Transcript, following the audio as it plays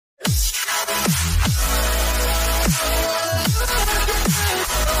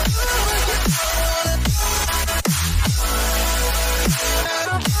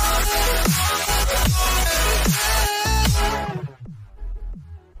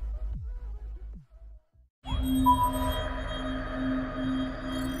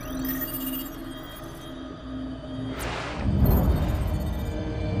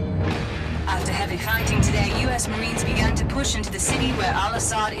fighting today, U.S. Marines began to push into the city where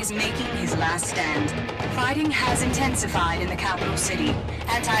al-Assad is making his last stand. Fighting has intensified in the capital city.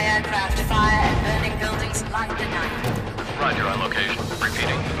 Anti-aircraft fire and burning buildings light the night. Roger on location.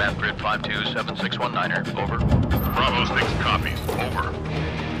 Repeating, map grid 527619er, over. Bravo 6 copies, over.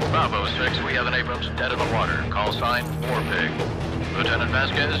 Bravo 6, we have an Abrams dead in the water. Call sign, War Pig. Lieutenant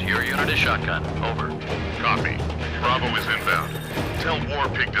Vasquez, your unit is shotgun, over. Copy. Bravo is inbound. Tell War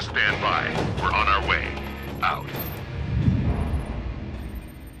Pig to stand by. We're on our way. Out.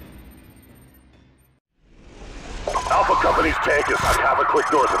 Alpha Company's tank is half a click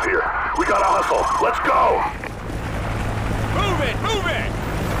north of here. We gotta hustle. Let's go! Move it! Move it!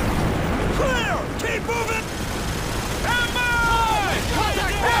 Clear! Keep moving! Ambush!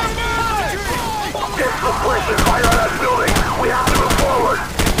 Ambush! Get to the place and fire on that building! We have to move forward!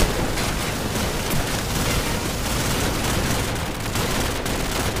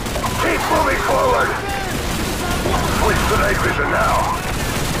 Keep moving forward! Switch to night vision now!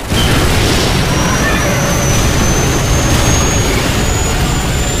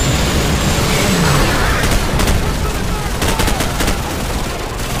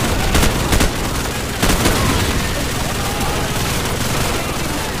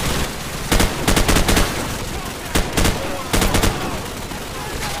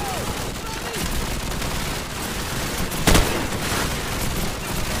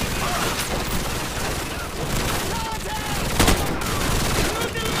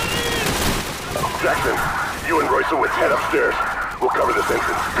 Jackson, you and Roysowitz head upstairs. We'll cover this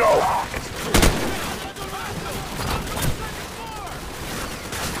entrance. Go!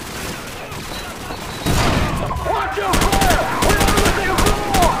 Watch your fire! We're on the second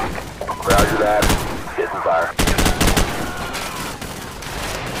floor! Roger that. Hitting fire.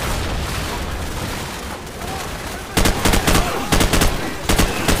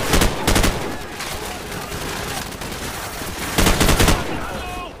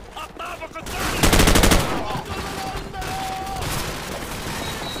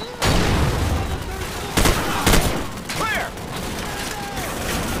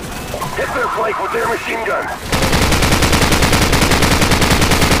 Hit their flank with their machine gun.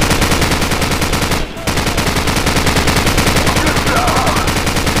 Good job.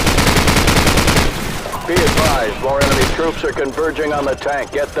 Be advised, more enemy troops are converging on the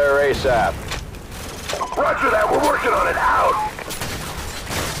tank. Get there ASAP. Roger that, we're working on it. Out.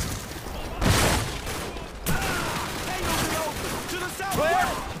 To the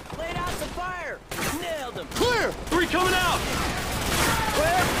southwest! Laid out some fire! Nailed him! Clear! 3 coming out!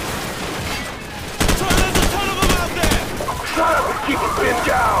 Clear! There's a ton of them out there! Shut up and keep them pinned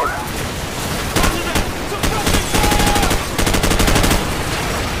down! Roger that! Suppressing fire!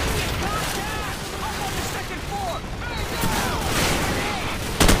 I'm on the second floor!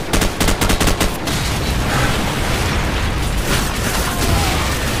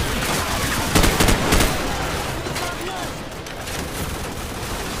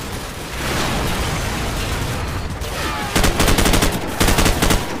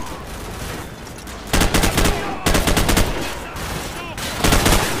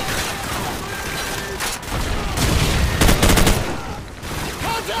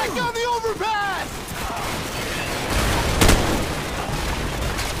 Contact on the overpass!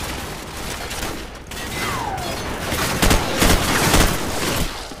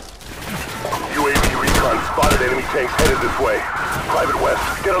 UAV recon spotted enemy tanks headed this way. Private West,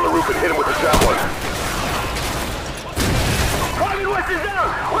 get on the roof and hit him with the javelin. Private West is down!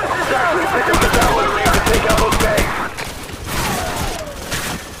 West is down! Jackson, pick up the javelin and leave to take out those tanks!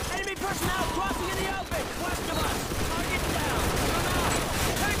 Enemy personnel crossing in the open! West of us! Target down!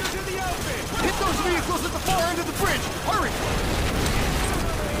 Tango to the open! Hit those vehicles at the far end of the bridge! Hurry!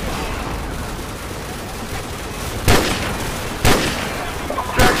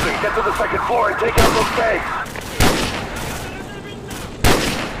 Jackson, get to the second floor and take out those tanks!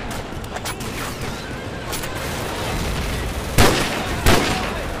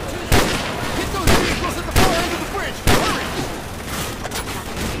 Hit those vehicles at the far end of the bridge! Hurry!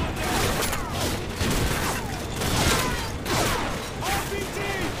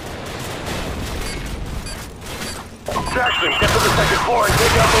 Jackson, get to the second floor and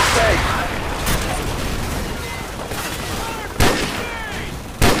take out those tanks!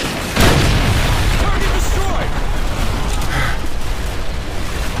 Target destroyed!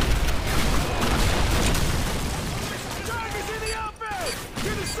 Target's in the open! To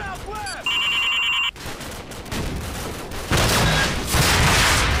the southwest!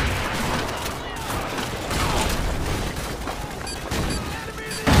 Enemy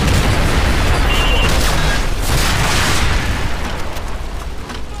in the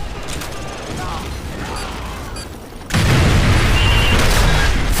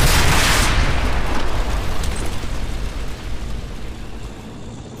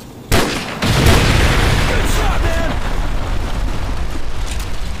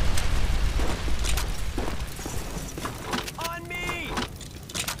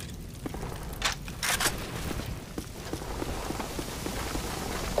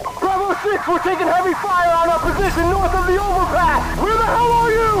 6, we're taking heavy fire on our position north of the overpass! Where the hell are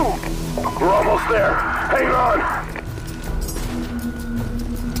you? We're almost there. Hang on!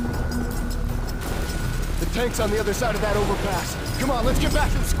 The tank's on the other side of that overpass. Come on, let's get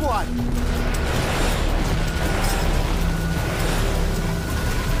back to the squad.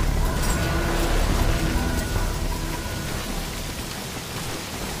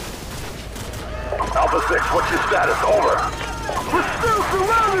 Alpha 6, what's your status? Over. We're still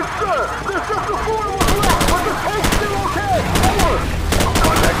surrounded, sir! There's just a 4 of us left, but the tank's still okay! Over!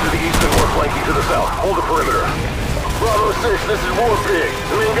 Contact to the east and we're flanking to the south. Hold the perimeter. Bravo 6, this is War Pig.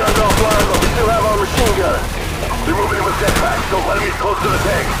 The main gun's offline, but we still have our machine gun. They're moving in with jetpacks. Don't let them get close to the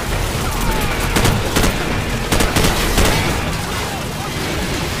tank.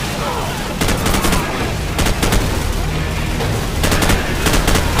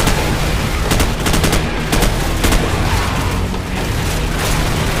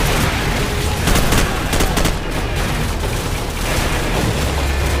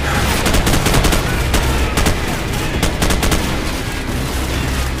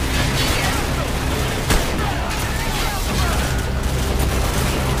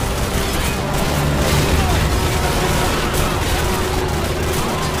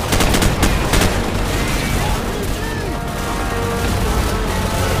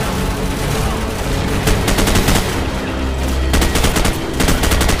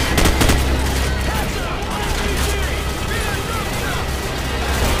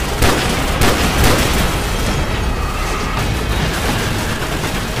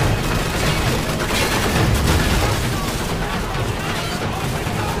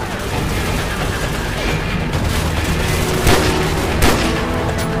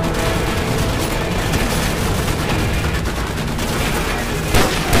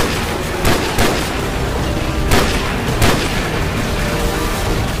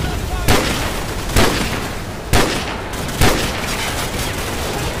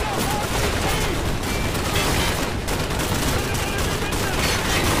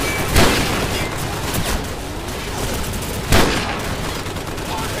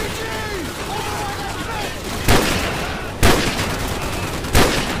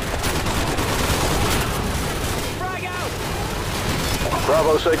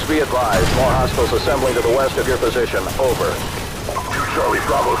 Bravo 6, be advised. More hostiles assembling to the west of your position. Over. 2 Charlie,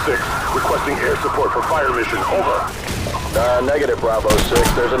 Bravo 6. Requesting air support for fire mission. Over. Negative, Bravo 6.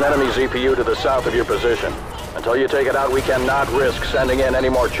 There's an enemy ZPU to the south of your position. Until you take it out, we cannot risk sending in any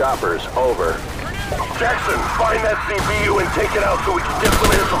more choppers. Over. Jackson, find that CPU and take it out so we can get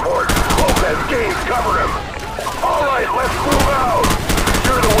some air support. Lopez, Gaines, cover him. All right, let's move out.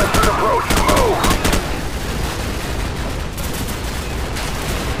 Secure the western approach. Move.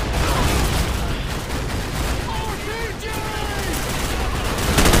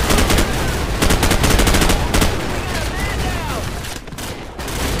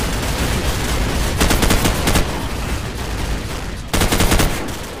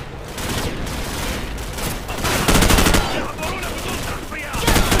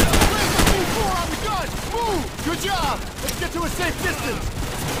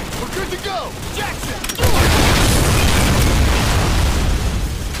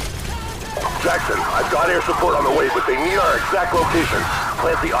 Jackson, I've got air support on the way, but they need our exact location.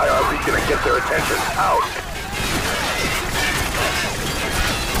 Plant the IR beacon and get their attention. Out.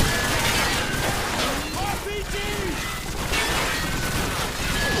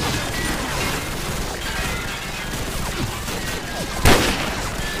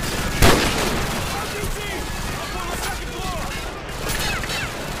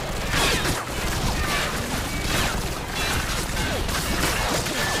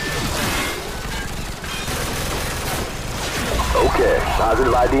 Okay,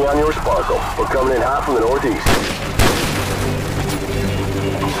 positive ID on your Sparkle. We're coming in hot from the northeast.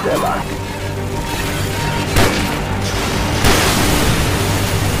 Stand by.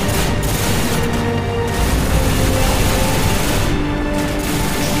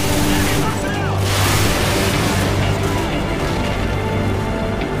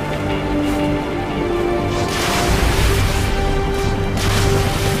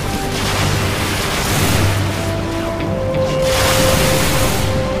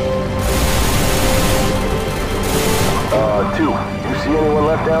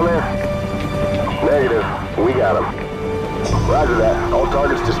 Down there? Negative. We got him. Roger that. All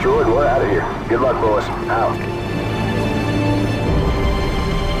targets destroyed and we're out of here. Good luck, boys. Out.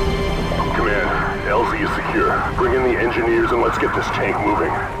 Command, LZ is secure. Bring in the engineers and let's get this tank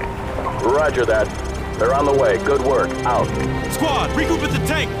moving. Roger that. They're on the way. Good work. Out. Squad, regroup at the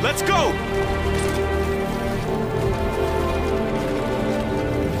tank. Let's go!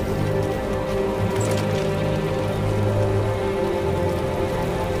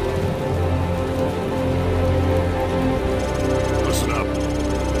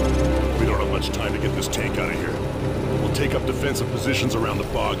 much time to get this tank out of here. We'll take up defensive positions around the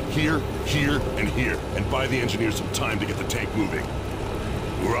bog here, here, and here, and buy the engineers some time to get the tank moving.